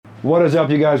What is up,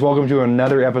 you guys? Welcome to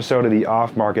another episode of the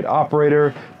Off Market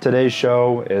Operator. Today's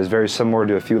show is very similar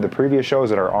to a few of the previous shows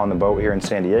that are on the boat here in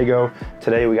San Diego.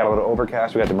 Today we got a little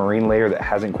overcast. We got the marine layer that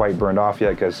hasn't quite burned off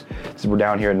yet because we're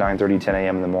down here at 9:30, 10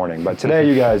 a.m. in the morning. But today,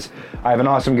 you guys, I have an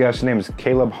awesome guest. His name is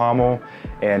Caleb Hommel,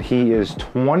 and he is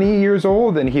 20 years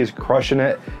old, and he is crushing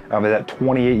it. He's at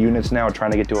 28 units now,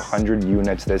 trying to get to 100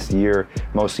 units this year,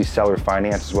 mostly seller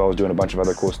finance, as well as doing a bunch of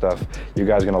other cool stuff. You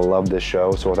guys are gonna love this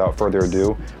show. So without further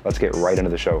ado, let's get right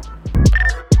into the show.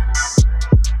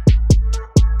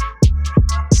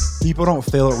 People don't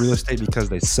fail at real estate because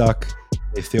they suck.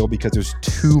 They fail because there's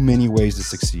too many ways to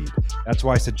succeed. That's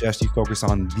why I suggest you focus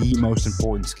on the most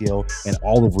important skill in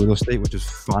all of real estate, which is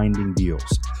finding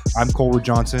deals. I'm Colbert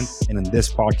Johnson, and in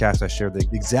this podcast, I share the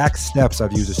exact steps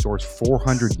I've used to source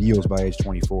 400 deals by age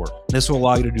 24. This will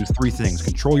allow you to do three things: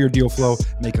 control your deal flow,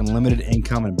 make unlimited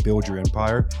income, and build your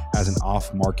empire as an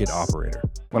off-market operator.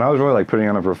 When I was really putting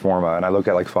on a pro forma, and I look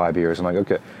at 5 years, I'm like,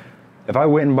 okay, if I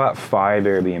went and bought 5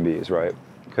 Airbnbs, right?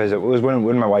 Because it was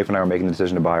when my wife and I were making the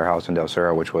decision to buy our house in Del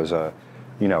Cerro, which was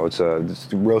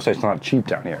real estate's not cheap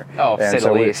down here. Oh, and say so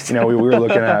the least. we were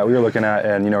looking at,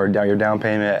 and your down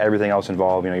payment, everything else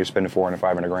involved. You're spending 400,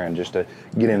 500 grand just to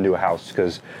get into a house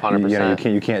because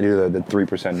you can't do the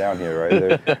 3% down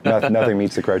here, right? Nothing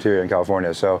meets the criteria in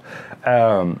California. So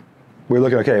we're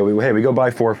looking, okay, we go buy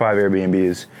 4 or 5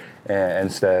 Airbnbs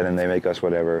instead, and they make us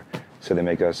whatever. So they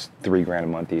make us $3,000 a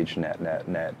month each, net,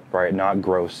 right? Not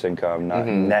gross income, not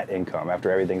net income. After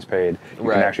everything's paid, you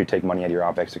can actually take money out of your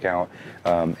OpEx account,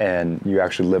 and you're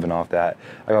actually living off that.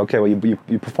 I go, okay, well,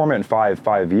 you perform it in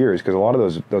five years, because a lot of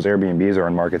those Airbnbs are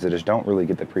in markets that just don't really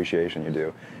get the appreciation you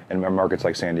do. In markets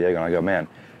like San Diego, and I go, man,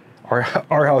 our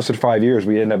house in 5 years,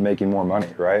 we end up making more money,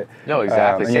 right? No,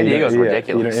 exactly. San Diego's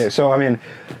ridiculous. So, I mean,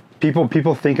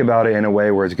 People think about it in a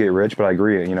way where it's get rich, but I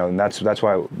agree, and that's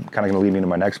why I'm kind of going to lead me to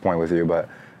my next point with you, but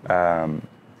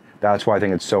that's why I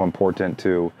think it's so important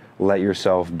to let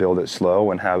yourself build it slow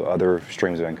and have other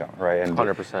streams of income, right? And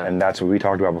 100%. And that's what we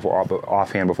talked about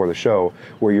offhand before the show,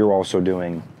 where you're also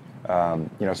doing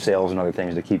sales and other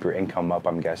things to keep your income up,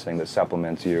 I'm guessing, that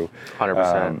supplements you.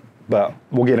 100%. But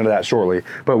we'll get into that shortly.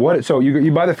 But so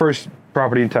you buy the first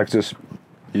property in Texas.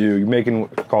 You're making,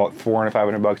 call it $400,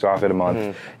 $500 off it a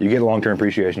month. You get long-term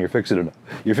appreciation. You're fixing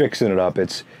it up.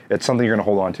 It's something you're going to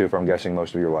hold on to for, I'm guessing,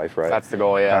 most of your life, right? That's the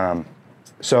goal, yeah.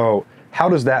 So how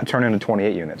does that turn into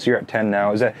 28 units? You're at 10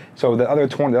 now. Is that so? The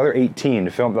other 18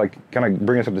 to film, kind of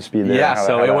bring us up to speed there.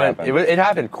 Yeah. It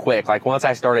happened quick. Once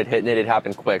I started hitting it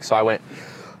happened quick. So I went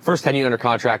first 10 unit under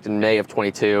contract in May of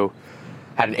 22.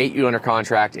 Had an 8 unit under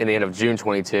contract in the end of June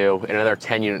 22, and another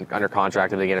 10 unit under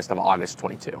contract at the beginning of August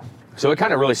 22. So it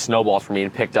kind of really snowballed for me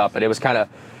and picked up, but it was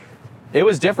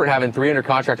different having 3 under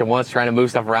contract at once, trying to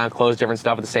move stuff around, close different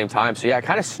stuff at the same time. So yeah, it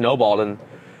kind of snowballed, and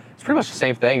it's pretty much the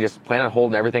same thing, just plan on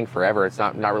holding everything forever. It's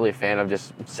not really a fan of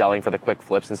just selling for the quick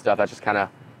flips and stuff. That's just kind of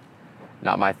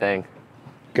not my thing.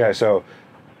 Okay, so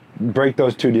break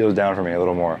those 2 deals down for me a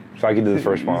little more, so I can do the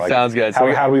first one. Sounds good.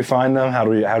 How do we find them? How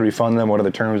do we fund them? What are the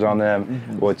terms on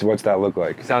them? What's that look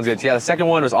like? Sounds good. So yeah, the second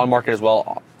one was on market as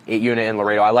well, 8 unit in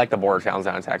Laredo. I like the border towns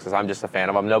down in Texas. I'm just a fan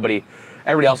of them.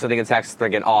 Everybody else I think in Texas,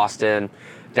 thinking Austin,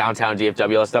 downtown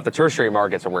DFW, all that stuff. The tertiary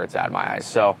markets are where it's at in my eyes.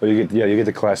 So you get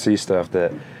the Class C stuff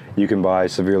that you can buy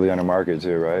severely under market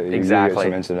too, right? Exactly. You get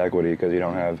some instant equity because you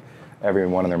don't have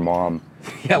everyone and their mom.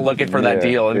 Yeah, looking for that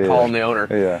deal and calling the owner.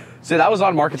 Yeah. So that was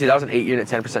on market too. That was an 8 unit,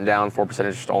 10% down, 4%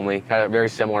 interest only. Kind of very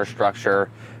similar structure.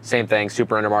 Same thing,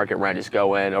 super under market rent, just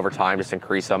go in over time, just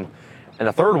increase them. And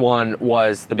the third one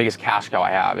was the biggest cash cow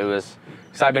I have. It was,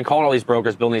 because I've been calling all these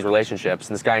brokers, building these relationships,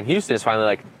 and this guy in Houston is finally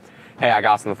like, hey, I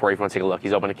got something for you if you want to take a look.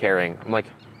 He's open to carrying. I'm like,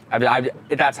 at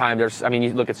that time,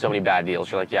 you look at so many bad deals,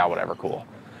 you're like, yeah, whatever, cool.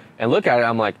 And look at it,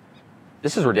 I'm like,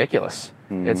 this is ridiculous.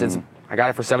 I got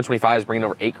it for $725, it's bringing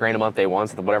over $8,000 a month day one,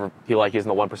 so whatever people like using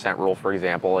the 1% rule, for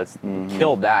example, it's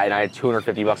killed that, and I had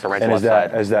 $250 a rental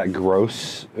upside. Is that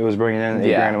gross it was bringing in,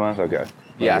 $8,000 a month? Okay.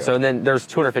 Yeah, so then there's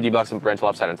 $250 in rental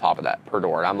upside on top of that per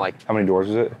door, and I'm like... How many doors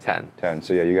was it? 10. 10,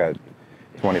 so yeah, you got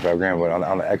 $25,000, but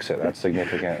on the exit, that's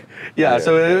significant. Yeah,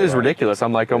 so it was ridiculous.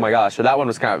 I'm like, oh my gosh. So that one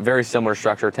was kind of very similar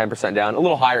structure, 10% down, a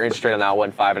little higher interest rate on that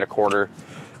one, 5.25%.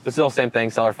 But still same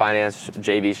thing, seller finance,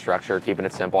 JV structure, keeping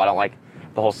it simple. I don't like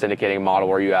the whole syndicating model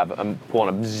where you have pulling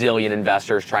a zillion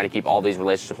investors trying to keep all these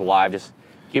relationships alive. Just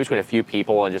keep it between a few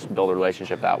people and just build a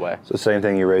relationship that way. So same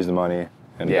thing, you raise the money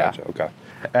and gotcha. Okay.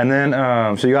 And then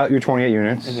so you got your 28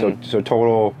 units. So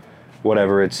total,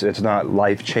 whatever. It's not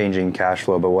life-changing cash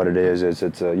flow, but what it is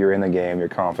it's you're in the game. You're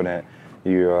confident.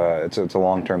 It's a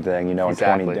long-term thing.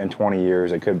 Exactly. In 20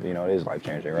 years it could, it is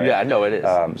life-changing, right? Yeah, no, it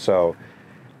is. So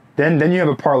Then you have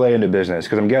a parlay into business,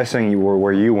 because I'm guessing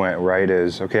where you went, right,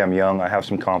 is, okay, I'm young, I have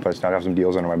some confidence, now I have some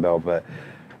deals under my belt, but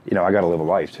I got to live a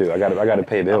life too. I got to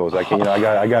pay bills. I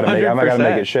got to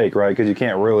make it shake, right? Because you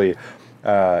can't really,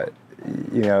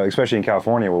 especially in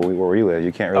California where we live,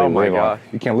 you can't really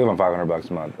you can't live on $500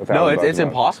 a month. No, it's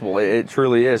impossible. It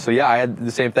truly is. So yeah, I had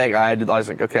the same thing. I was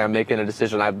like, okay, I'm making a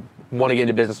decision. I want to get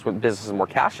into business when business is more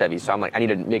cash heavy. So I'm like, I need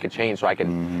to make a change so I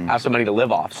can have some money to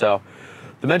live off. So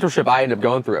the mentorship I ended up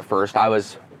going through at first,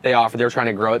 they were trying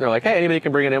to grow it. They're like, hey, anybody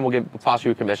can bring it in, we'll toss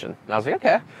you a commission. And I was like,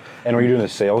 okay. And were you doing the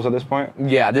sales at this point?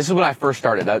 Yeah, this is when I first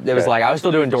started. It was like, I was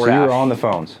still doing DoorDash. So you were on the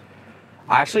phones?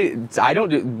 Actually, I don't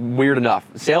do, weird enough.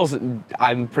 Sales,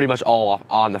 I'm pretty much all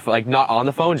on the phone, like not on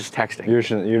the phone, just texting. You're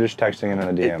just texting in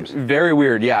the DMs. Very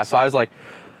weird, yeah. So I was like,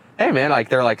 hey man, like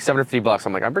they're like $750.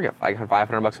 I'm like, I'm bringing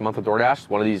 $500 a month with DoorDash.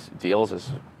 One of these deals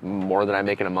is more than I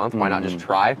make in a month. Why not just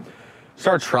try?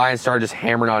 Started just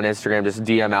hammering on Instagram, just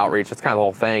DM outreach. That's kind of the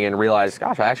whole thing, and realized,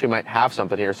 gosh, I actually might have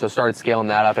something here. So started scaling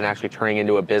that up and actually turning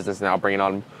into a business now, bringing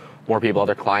on more people,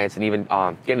 other clients, and even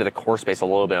getting into the course space a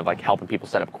little bit of like helping people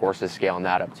set up courses, scaling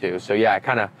that up too. So yeah,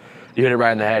 you hit it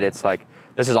right in the head. It's like,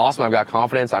 this is awesome. I've got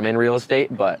confidence. I'm in real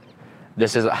estate, but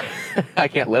this is, I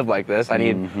can't live like this. I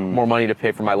need more money to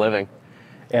pay for my living.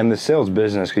 And the sales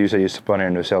business, because you said you spun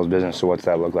into a sales business, so what's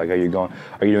that look like? Are you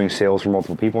doing sales for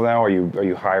multiple people now? Are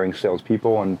you hiring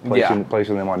salespeople and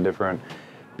placing them on different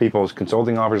people's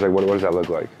consulting offers? Like what does that look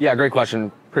like? Yeah, great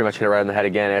question. Pretty much hit it right in the head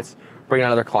again. It's bringing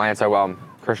on other clients.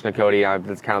 Christian and Cody,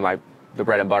 that's kind of the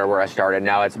bread and butter where I started.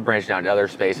 Now it's branching out into other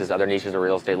spaces, other niches of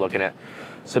real estate, looking at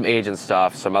some agent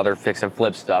stuff, some other fix and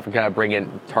flip stuff, and kind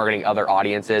of targeting other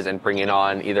audiences and bringing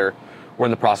on we're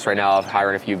in the process right now of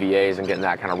hiring a few VAs and getting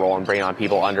that kind of rolling, bringing on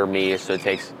people under me, so it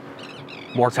takes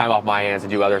more time off my hands to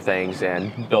do other things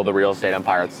and build a real estate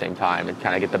empire at the same time and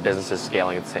kind of get the businesses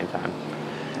scaling at the same time.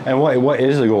 And what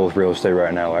is the goal with real estate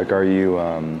right now? Like, are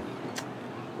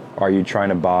you trying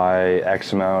to buy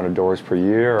X amount of doors per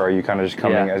year, or are you kind of just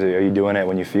coming are you doing it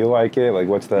when you feel like it? Like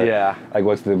what's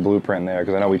the blueprint there?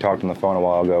 Because I know we talked on the phone a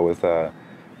while ago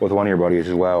with one of your buddies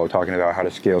as well, talking about how to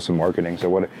scale some marketing.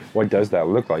 So what does that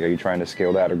look like? Are you trying to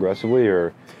scale that aggressively,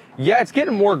 or? Yeah, it's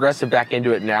getting more aggressive back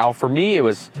into it now. For me, it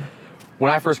was,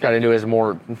 when I first got into it,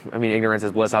 ignorance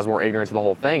is bliss. I was more ignorant to the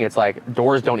whole thing. It's like,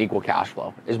 doors don't equal cash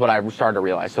flow, is what I started to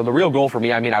realize. So the real goal for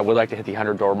me, I would like to hit the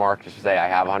 100 door mark, just to say I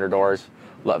have 100 doors.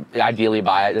 Ideally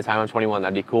by at the time I'm 21,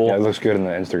 that'd be cool. Yeah, it looks good in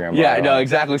the Instagram. Yeah, no,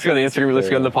 exactly. Looks good on the Instagram, looks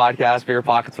good in the podcast, bigger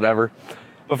pockets, whatever.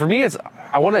 But for me,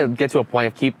 I want to get to a point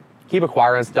of keep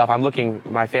acquiring stuff.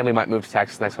 My family might move to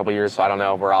Texas the next couple of years, so I don't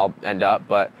know where I'll end up,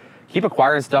 but keep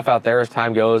acquiring stuff out there as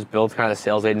time goes, build kind of the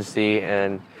sales agency,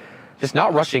 and just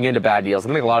not rushing into bad deals. I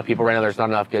think a lot of people right now, there's not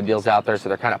enough good deals out there, so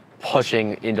they're kind of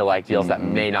pushing into like deals that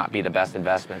may not be the best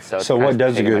investments. So what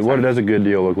does a good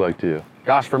deal look like to you?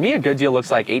 Gosh, for me, a good deal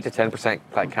looks like 8 to 10%,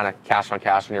 like kind of cash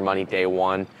on your money day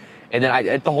one. And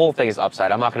then the whole thing is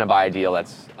upside. I'm not going to buy a deal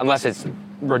unless it's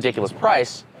ridiculous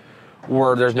price,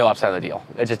 where there's no upside on the deal.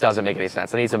 It just doesn't make any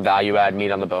sense. I need some value add,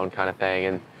 meat on the bone kind of thing.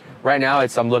 And right now,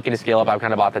 I'm looking to scale up. I've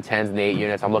kind of bought the 10s and the 8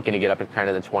 units. I'm looking to get up in kind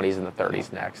of the 20s and the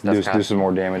 30s next. Do some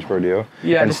more damage per deal?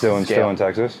 Yeah. And still in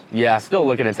Texas? Yeah, still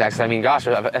looking in Texas. Gosh,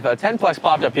 if a 10-plex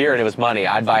popped up here and it was money,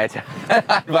 I'd buy a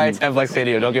 10-plex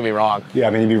studio, don't get me wrong. Yeah,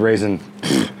 you'd be raising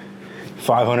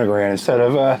 $500,000 instead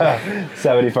of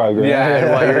 $75,000.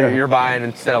 Yeah, well, you're buying,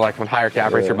 instead of like from higher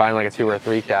cap rates, you're buying like a 2 or a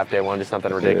 3 cap day one, just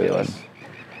something ridiculous. Yeah.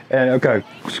 And okay,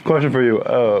 question for you.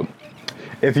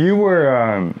 If you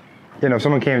were, if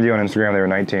someone came to you on Instagram, they were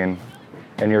 19,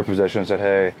 in your position, and said,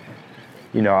 hey,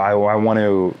 I want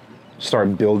to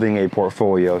start building a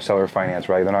portfolio, seller finance,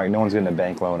 right? No one's getting a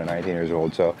bank loan at 19 years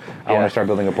old, so I want to start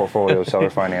building a portfolio, seller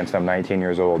finance, and I'm 19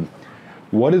 years old.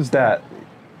 What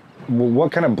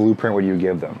kind of blueprint would you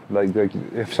give them? Like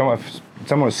if someone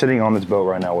was sitting on this boat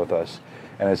right now with us,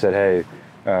 and I said, hey,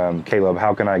 Caleb,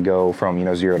 how can I go from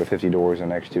 0 to 50 doors in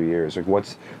the next 2 years? Like,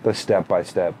 what's the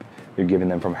step-by-step you're giving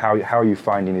them from how are you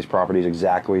finding these properties,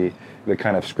 exactly the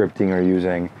kind of scripting you're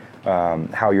using,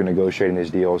 how you're negotiating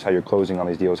these deals, how you're closing on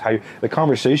these deals, the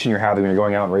conversation you're having when you're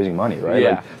going out and raising money, right? Yeah.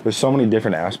 Like, there's so many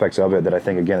different aspects of it that I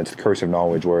think, again, it's the curse of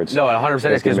knowledge where it's... No,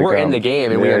 100% is because we're in the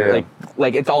game and we're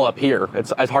like it's all up here.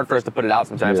 It's hard for us to put it out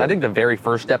sometimes. Yeah. I think the very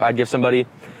first step I'd give somebody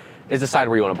is decide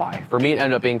where you want to buy. For me, it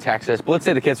ended up being Texas. But let's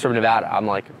say the kid's from Nevada. I'm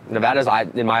like, Nevada's,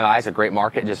 in my eyes, a great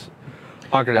market. Just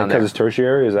hunker down there. Because it's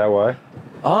tertiary, is that why?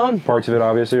 Parts of it,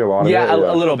 obviously, a lot of it. Yeah, a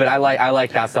little bit. I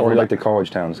like that stuff. Or you like the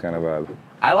college towns kind of vibe?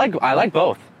 I like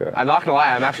both. Yeah. I'm not gonna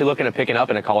lie. I'm actually looking at picking up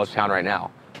in a college town right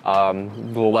now, a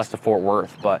little west of Fort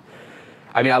Worth. But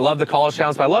I mean, I love the college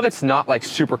towns, but I love it's not like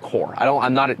super core.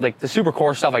 I'm not like the super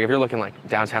core stuff. Like if you're looking like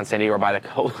downtown San Diego or by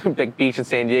the big beach in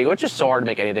San Diego, it's just so hard to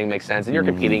make anything make sense. And you're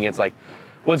competing against like,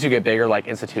 once you get bigger, like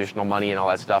institutional money and all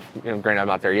that stuff. Granted, I'm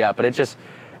not there yet, but it's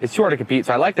too hard to compete.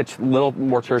 So I like the little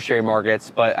more tertiary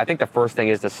markets, but I think the first thing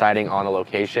is deciding on a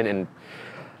location, and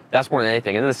that's more than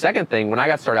anything. And then the second thing, when I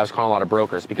got started, I was calling a lot of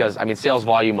brokers because I mean, sales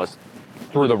volume was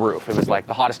through the roof. It was like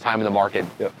the hottest time in the market,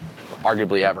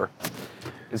 arguably ever.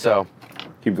 And so.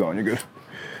 Keep going, you're good.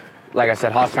 Like I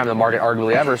said, hottest time in the market,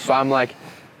 arguably ever. So I'm like,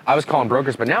 I was calling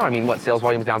brokers, but now, I mean, what, sales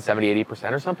volume is down 70,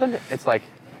 80% or something? It's like,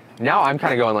 now I'm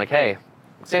kind of going like, hey,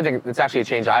 same thing, it's actually a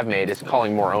change I've made, is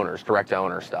calling more owners, direct to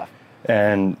owner stuff.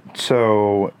 And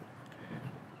so,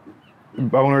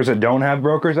 owners that don't have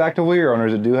brokers actively, or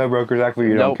owners that do have brokers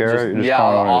actively, you don't care? Just, yeah,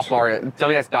 off market. Tell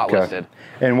me that's not listed.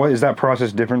 And what is that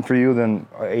process different for you than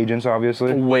agents,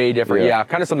 obviously? Way different, yeah.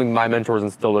 Kind of something my mentors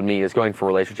instilled in me is going for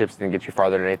relationships and get you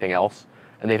farther than anything else.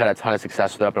 And they've had a ton of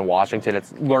success with it up in Washington.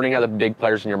 It's learning how the big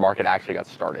players in your market actually got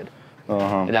started.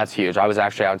 And that's huge. I was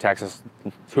actually out in Texas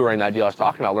touring that deal I was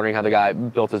talking about, learning how the guy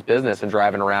built his business and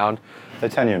driving around. The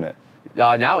 10 unit.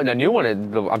 Now, the new one,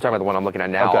 I'm talking about the one I'm looking at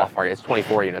now, off market. It's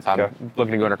 24 units. I'm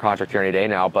looking to go under contract here any day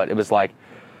now, but it was like,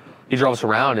 he drove us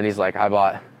around and he's like, I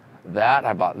bought that,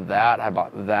 I bought that, I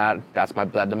bought that. That's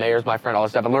the mayor's my friend, all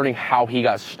this stuff. And learning how he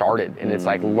got started. And it's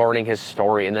like learning his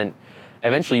story. And then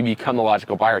eventually you become the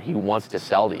logical buyer he wants to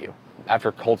sell to you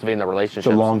after cultivating the relationship.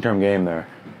 It's a long-term game there.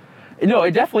 No,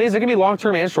 it definitely is. It can be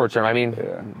long-term and short-term. I mean,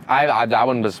 that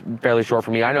one was fairly short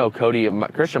for me. I know Cody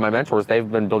and Christian, my mentors, they've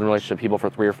been building relationships with people for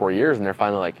 3 or 4 years, and they're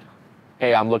finally like,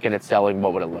 hey, I'm looking at selling.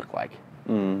 What would it look like?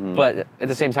 But at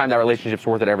the same time, that relationship's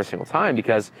worth it every single time,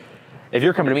 because if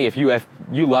you're coming to me, if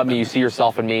you love me, you see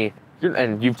yourself in me,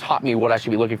 and you've taught me what I should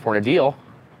be looking for in a deal,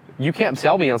 you can't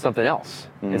sell me on something else.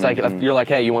 It's like, if you're like,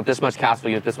 hey, you want this much cash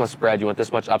flow, you want this much spread, you want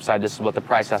this much upside, this is what the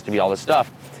price has to be, all this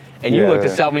stuff. And you look to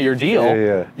sell me your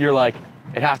deal, you're like,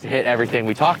 it has to hit everything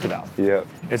we talked about. And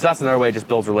so that's another way it just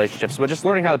builds relationships. But just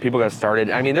learning how the people got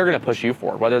started, I mean, they're going to push you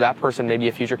forward, whether that person may be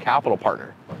a future capital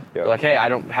partner. They're like, hey, I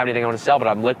don't have anything I want to sell, but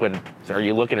I'm liquid. So are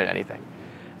you looking at anything?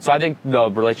 So I think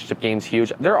the relationship game's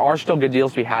huge. There are still good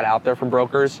deals to be had out there from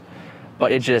brokers,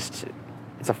 but it's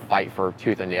a fight for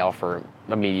tooth and nail for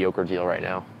a mediocre deal right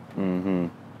now.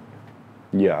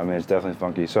 Yeah, I mean, it's definitely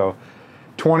funky. So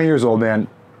 20 years old, man.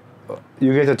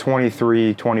 You get to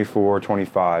 23, 24,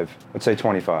 25. Let's say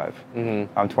 25.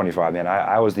 I'm 25, man.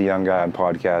 I was the young guy on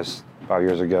podcasts 5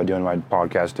 years ago doing my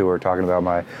podcast tour, talking about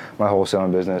my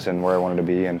wholesaling business and where I wanted to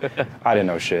be, and I didn't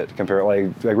know shit. Compared,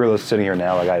 like really sitting here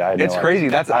now, like I it's crazy.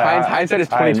 That's hindsight is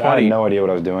 2020. I had no idea what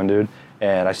I was doing, dude.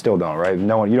 And I still don't, right?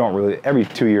 No one, you don't really. Every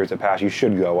 2 years that pass, you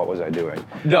should go, what was I doing?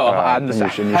 No, I'm the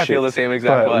same. I feel the same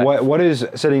exact way. But what is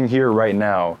sitting here right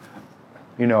now?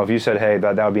 You know, if you said, hey,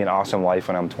 that would be an awesome life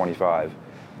when I'm 25,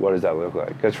 what does that look like?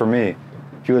 Because for me,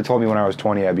 if you would have told me when I was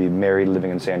 20 I'd be married, living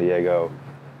in San Diego,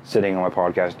 sitting on a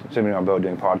boat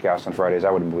doing podcasts on Fridays, I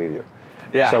wouldn't believe you.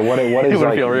 Yeah. So what is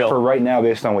like for right now,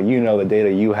 based on what you know, the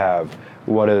data you have,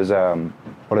 what does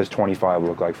 25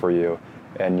 look like for you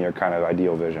and your kind of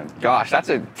ideal vision? Gosh, that's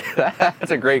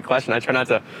a great question. I try not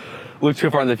to look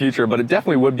too far in the future, but it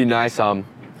definitely would be nice.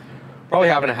 Probably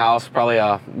having a house, probably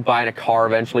buying a car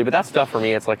eventually, but that stuff for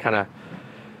me, it's like kind of,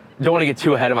 don't want to get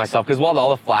too ahead of myself, because while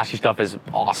all the flashy stuff is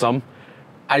awesome,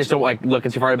 I just don't like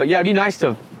looking too far. But yeah, it'd be nice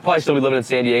to probably still be living in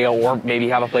San Diego, or maybe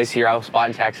have a place here, I have a spot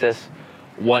in Texas,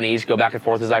 one each, go back and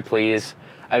forth as I please.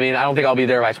 I mean, I don't think I'll be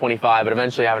there by 25, but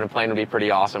eventually having a plane would be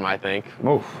pretty awesome, I think.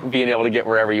 Oof. Being able to get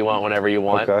wherever you want, whenever you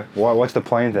want. Okay. What's the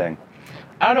plane thing?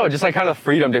 I don't know, just like kind of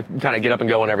freedom to kind of get up and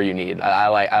go whenever you need. I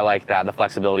like that, the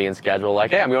flexibility and schedule. Like,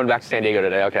 hey, I'm going back to San Diego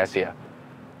today. Okay, I see ya.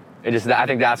 I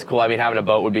think that's cool. I mean, having a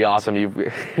boat would be awesome.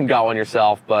 You've got one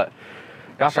yourself, but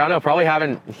gosh, I don't know. Probably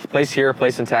having a place here, a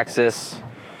place in Texas.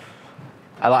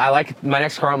 I like my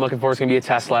next car I'm looking for is gonna be a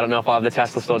Tesla. I don't know if I'll have the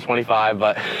Tesla still at 25,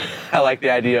 but I like the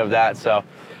idea of that. So,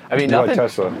 I mean, nothing. You like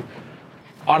Tesla?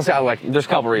 Honestly, there's a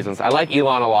couple reasons. I like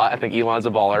Elon a lot. I think Elon's a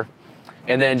baller.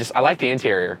 And then I like the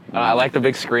interior. I like the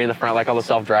big screen in the front. I like all the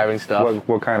self-driving stuff.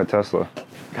 What kind of Tesla?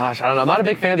 Gosh, I don't know. I'm not a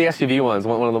big fan of the SUV ones. I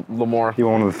want one of the more... You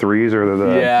want one of the threes or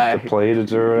the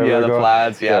Plaids or whatever? Yeah, the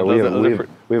Plaids. Yeah, we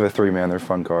have a three, man. They're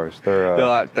fun cars. They're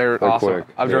awesome. Quick.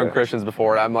 I've driven Christians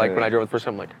before. And I'm like, when I drove it the first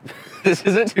time, I'm like, this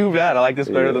isn't too bad. I like this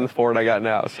better than the Ford I got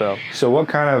now. So what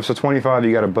kind of... So 25,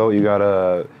 you got a boat, you got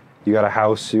a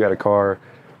house, you got a car.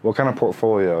 What kind of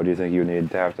portfolio do you think you need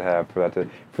to have for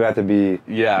that to be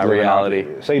a reality?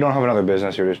 Say you don't have another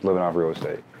business, you're just living off real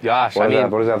estate. Gosh, what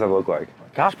does that have to look like?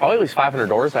 Gosh, probably at least 500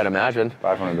 doors, I'd imagine.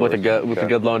 500 doors. With a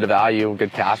good loan to value,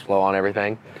 good cash flow on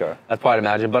everything. Okay. That's what I'd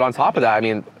imagine. But on top of that, I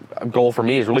mean, goal for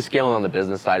me is really scaling on the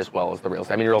business side as well as the real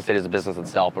estate. I mean, real estate is a business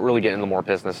itself, but really getting into more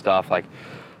business stuff like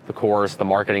the course, the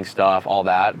marketing stuff, all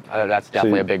that. That's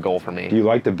definitely a big goal for me. Do you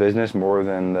like the business more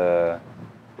than the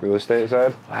real estate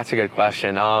side? That's a good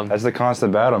question. That's the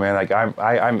constant battle, man. Like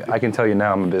I can tell you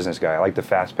now, I'm a business guy. I like the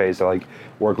fast pace. I like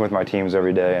working with my teams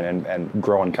every day and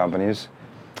growing companies.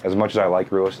 As much as I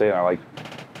like real estate,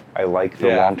 I like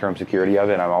the long-term security of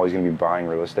it. And I'm always going to be buying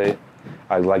real estate.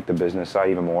 I like the business side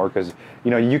even more because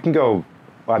you can go.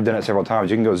 Well, I've done it several times.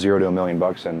 You can go $0 to $1 million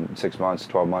in 6 months,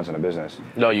 12 months in a business.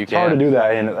 No, you can't. It's hard to do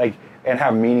that and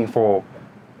have meaningful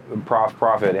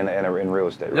profit in real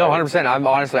estate. Right? No,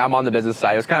 100%. I'm on the business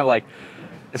side. It's kind of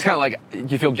like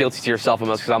you feel guilty to yourself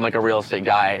almost because I'm like a real estate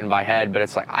guy in my head, but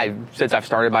it's like since I've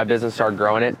started my business, started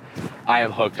growing it, I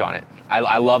am hooked on it.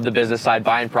 I love the business side.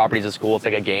 Buying properties is cool. It's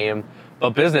like a game.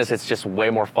 But business, it's just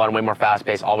way more fun, way more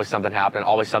fast-paced, always something happening,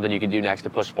 always something you can do next to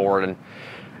push forward. And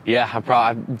yeah,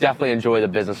 I definitely enjoy the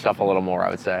business stuff a little more, I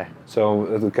would say. So,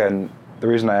 again, the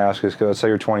reason I ask is because let's say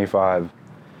you're 25,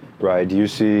 right? Do you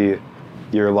see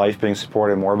your life being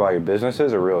supported more by your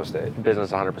businesses or real estate?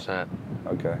 Business, 100%.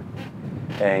 Okay.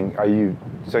 And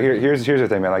here's the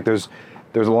thing, man. Like there's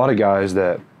a lot of guys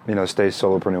that, stay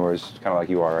solopreneurs, kind of like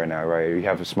you are right now, right? You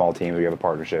have a small team, or you have a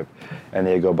partnership, and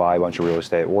they go buy a bunch of real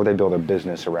estate, or they build a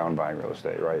business around buying real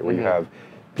estate, right? Where you have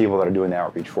people that are doing the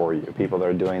outreach for you, people that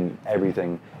are doing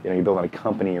everything. You're building a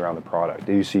company around the product.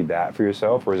 Do you see that for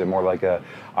yourself, or is it more like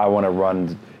I want to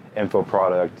run info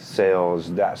product,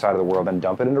 sales, that side of the world, then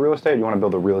dump it into real estate? Or you want to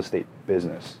build a real estate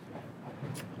business?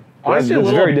 Honestly, it's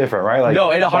very different, right? Like, no,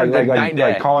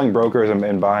 like calling brokers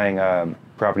and buying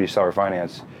property seller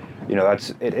finance.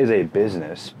 It is a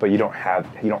business, but you don't have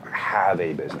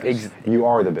a business. You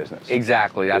are the business.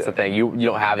 Exactly. That's the thing. You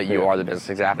don't have it. You are the business.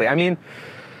 Exactly. I mean,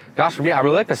 gosh, for me, I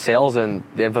really like the sales and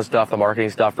the info stuff, the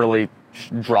marketing stuff. Really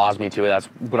draws me to it. That's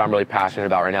what I'm really passionate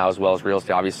about right now, as well as real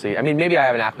estate. Obviously, I mean, maybe I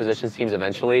have an acquisitions teams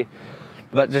eventually,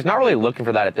 but just not really looking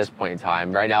for that at this point in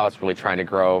time. Right now, it's really trying to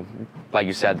grow, like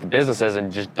you said, the businesses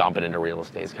and just dump it into real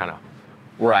estate is kind of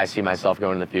where I see myself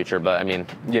going in the future. But I mean,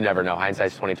 you never know.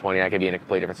 Hindsight's 20/20. I could be in a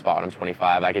completely different spot when I'm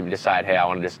 25. I could decide, hey, I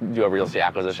want to just do a real estate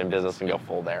acquisition business and go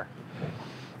full there.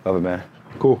 Love it, man.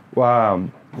 Cool. Well,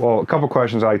 a couple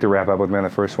questions I like to wrap up with, man. The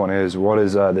first one is, what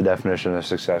is the definition of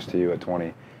success to you at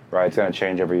 20? Right, it's going to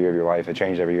change every year of your life. It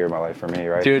changed every year of my life for me,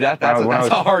 right? Dude, that's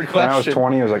a hard question. When I was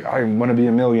 20, I was like, I want to be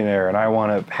a millionaire, and I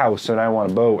want a house, and I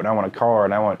want a boat, and I want a car,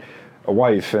 and I want a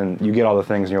wife, and you get all the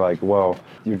things, and you're like, well,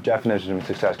 your definition of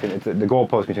success, the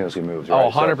goalpost continuously moves, right? Oh,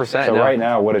 100%. So right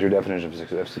now, what is your definition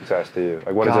of success to you?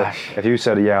 Like, what is it? If you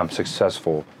said, yeah, I'm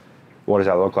successful, what does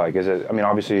that look like? Is it? I mean,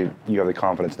 obviously, you have the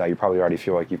confidence now. You probably already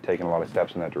feel like you've taken a lot of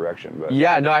steps in that direction. But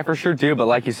yeah, no, I for sure do. But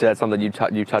like you said, something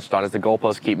you touched on is the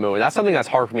goalposts keep moving. That's something that's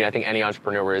hard for me. I think any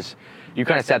entrepreneur is. You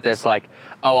kind of set this like,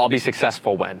 oh, I'll be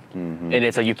successful when, and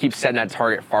it's like you keep setting that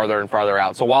target farther and farther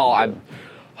out. So while I'm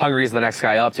hungry as the next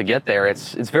guy up to get there,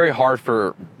 it's very hard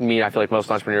for me. I feel like most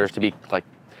entrepreneurs to be like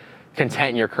content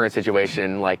in your current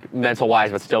situation, like mental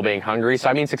wise, but still being hungry. So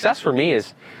I mean, success for me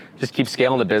is just keep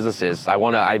scaling the businesses. I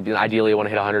ideally want to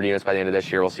hit 100 units by the end of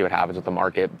this year. We'll see what happens with the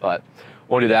market, but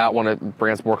want to do that. Want to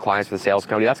bring on some more clients for the sales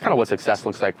company. That's kind of what success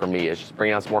looks like for me, is just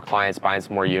bringing on some more clients, buying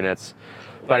some more units.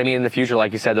 But I mean, in the future,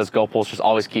 like you said, those goalposts just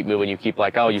always keep moving. You keep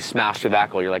like, oh, you smashed through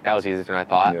that goal. You're like, that was easier than I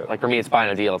thought. Yeah. Like for me, it's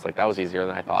buying a deal. It's like, that was easier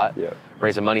than I thought. Yeah.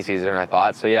 Raising money's easier than I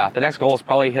thought. So yeah, the next goal is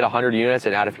probably hit 100 units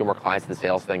and add a few more clients to the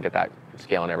sales thing, get that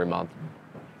scaling every month.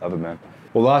 Love it, man.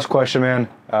 Well, last question,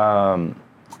 man.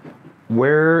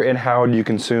 Where and how do you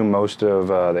consume most of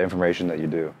the information that you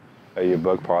do? Are you a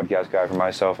book, podcast guy? For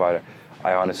myself, I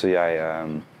honestly, I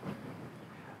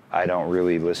don't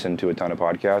really listen to a ton of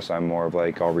podcasts. I'm more of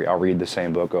like, I'll read the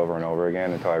same book over and over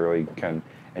again until I really can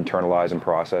internalize and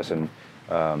process and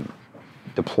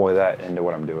deploy that into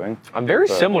what I'm doing. I'm very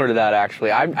similar to that,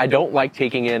 actually. I don't like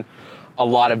taking in a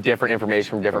lot of different information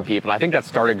from different people. And I think that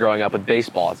started growing up with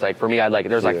baseball. It's like, for me,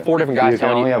 there's like 4 different guys telling you. You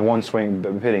can only have one swing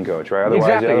hitting coach, right?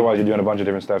 Otherwise you're doing a bunch of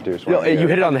different stuff to your swing. You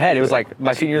hit it on the head. It was like,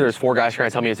 my senior year, there's 4 guys trying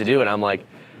to tell me what to do. And I'm like,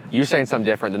 you're saying something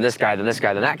different than this guy, than this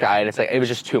guy, than that guy. And it's like, it was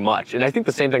just too much. And I think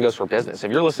the same thing goes for business.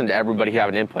 If you're listening to everybody who have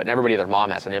an input, and everybody, their mom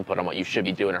has an input on what you should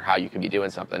be doing or how you could be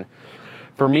doing something.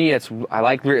 For me, I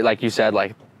like you said,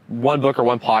 like one book or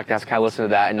one podcast, kind of listen to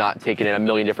that and not taking in a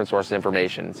million different sources of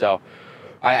information. So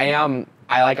I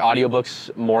like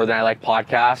audiobooks more than I like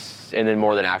podcasts, and then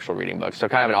more than actual reading books. So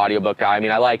kind of an audiobook guy. I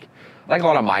mean, I like a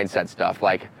lot of mindset stuff,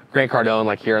 like Grant Cardone,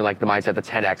 like hearing like the mindset, the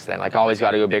 10X thing, like always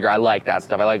got to go bigger. I like that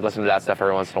stuff. I like listening to that stuff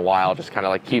every once in a while. Just kind of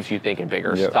like keeps you thinking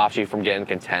bigger, stops you from getting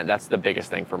content. That's the biggest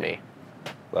thing for me.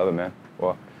 Love it, man.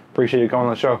 Well, appreciate you coming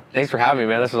on the show. Thanks for having me,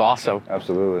 man. This is awesome.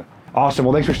 Absolutely. Awesome.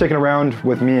 Well, thanks for sticking around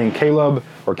with me and Caleb,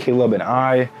 or Caleb and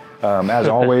I. As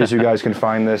always, you guys can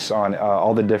find this on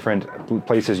all the different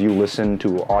places you listen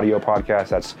to audio podcasts.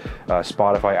 That's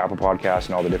Spotify, Apple Podcasts,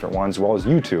 and all the different ones, as well as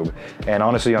YouTube. And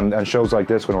honestly, on shows like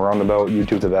this, when we're on the boat,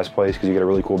 YouTube's the best place because you get a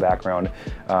really cool background.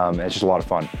 It's just a lot of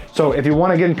fun. So if you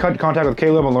want to get in contact with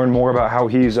Caleb and learn more about how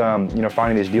he's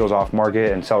finding these deals off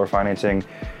market and seller financing,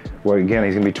 well, again,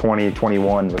 he's going to be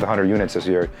 2021 with 100 units this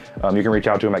year. You can reach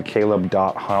out to him at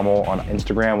caleb.hommel on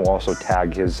Instagram. We'll also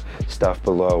tag his stuff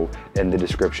below in the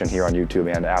description here on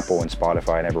YouTube and Apple and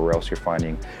Spotify and everywhere else you're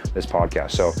finding this podcast.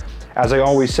 So as I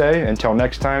always say, until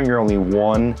next time, you're only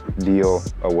one deal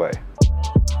away.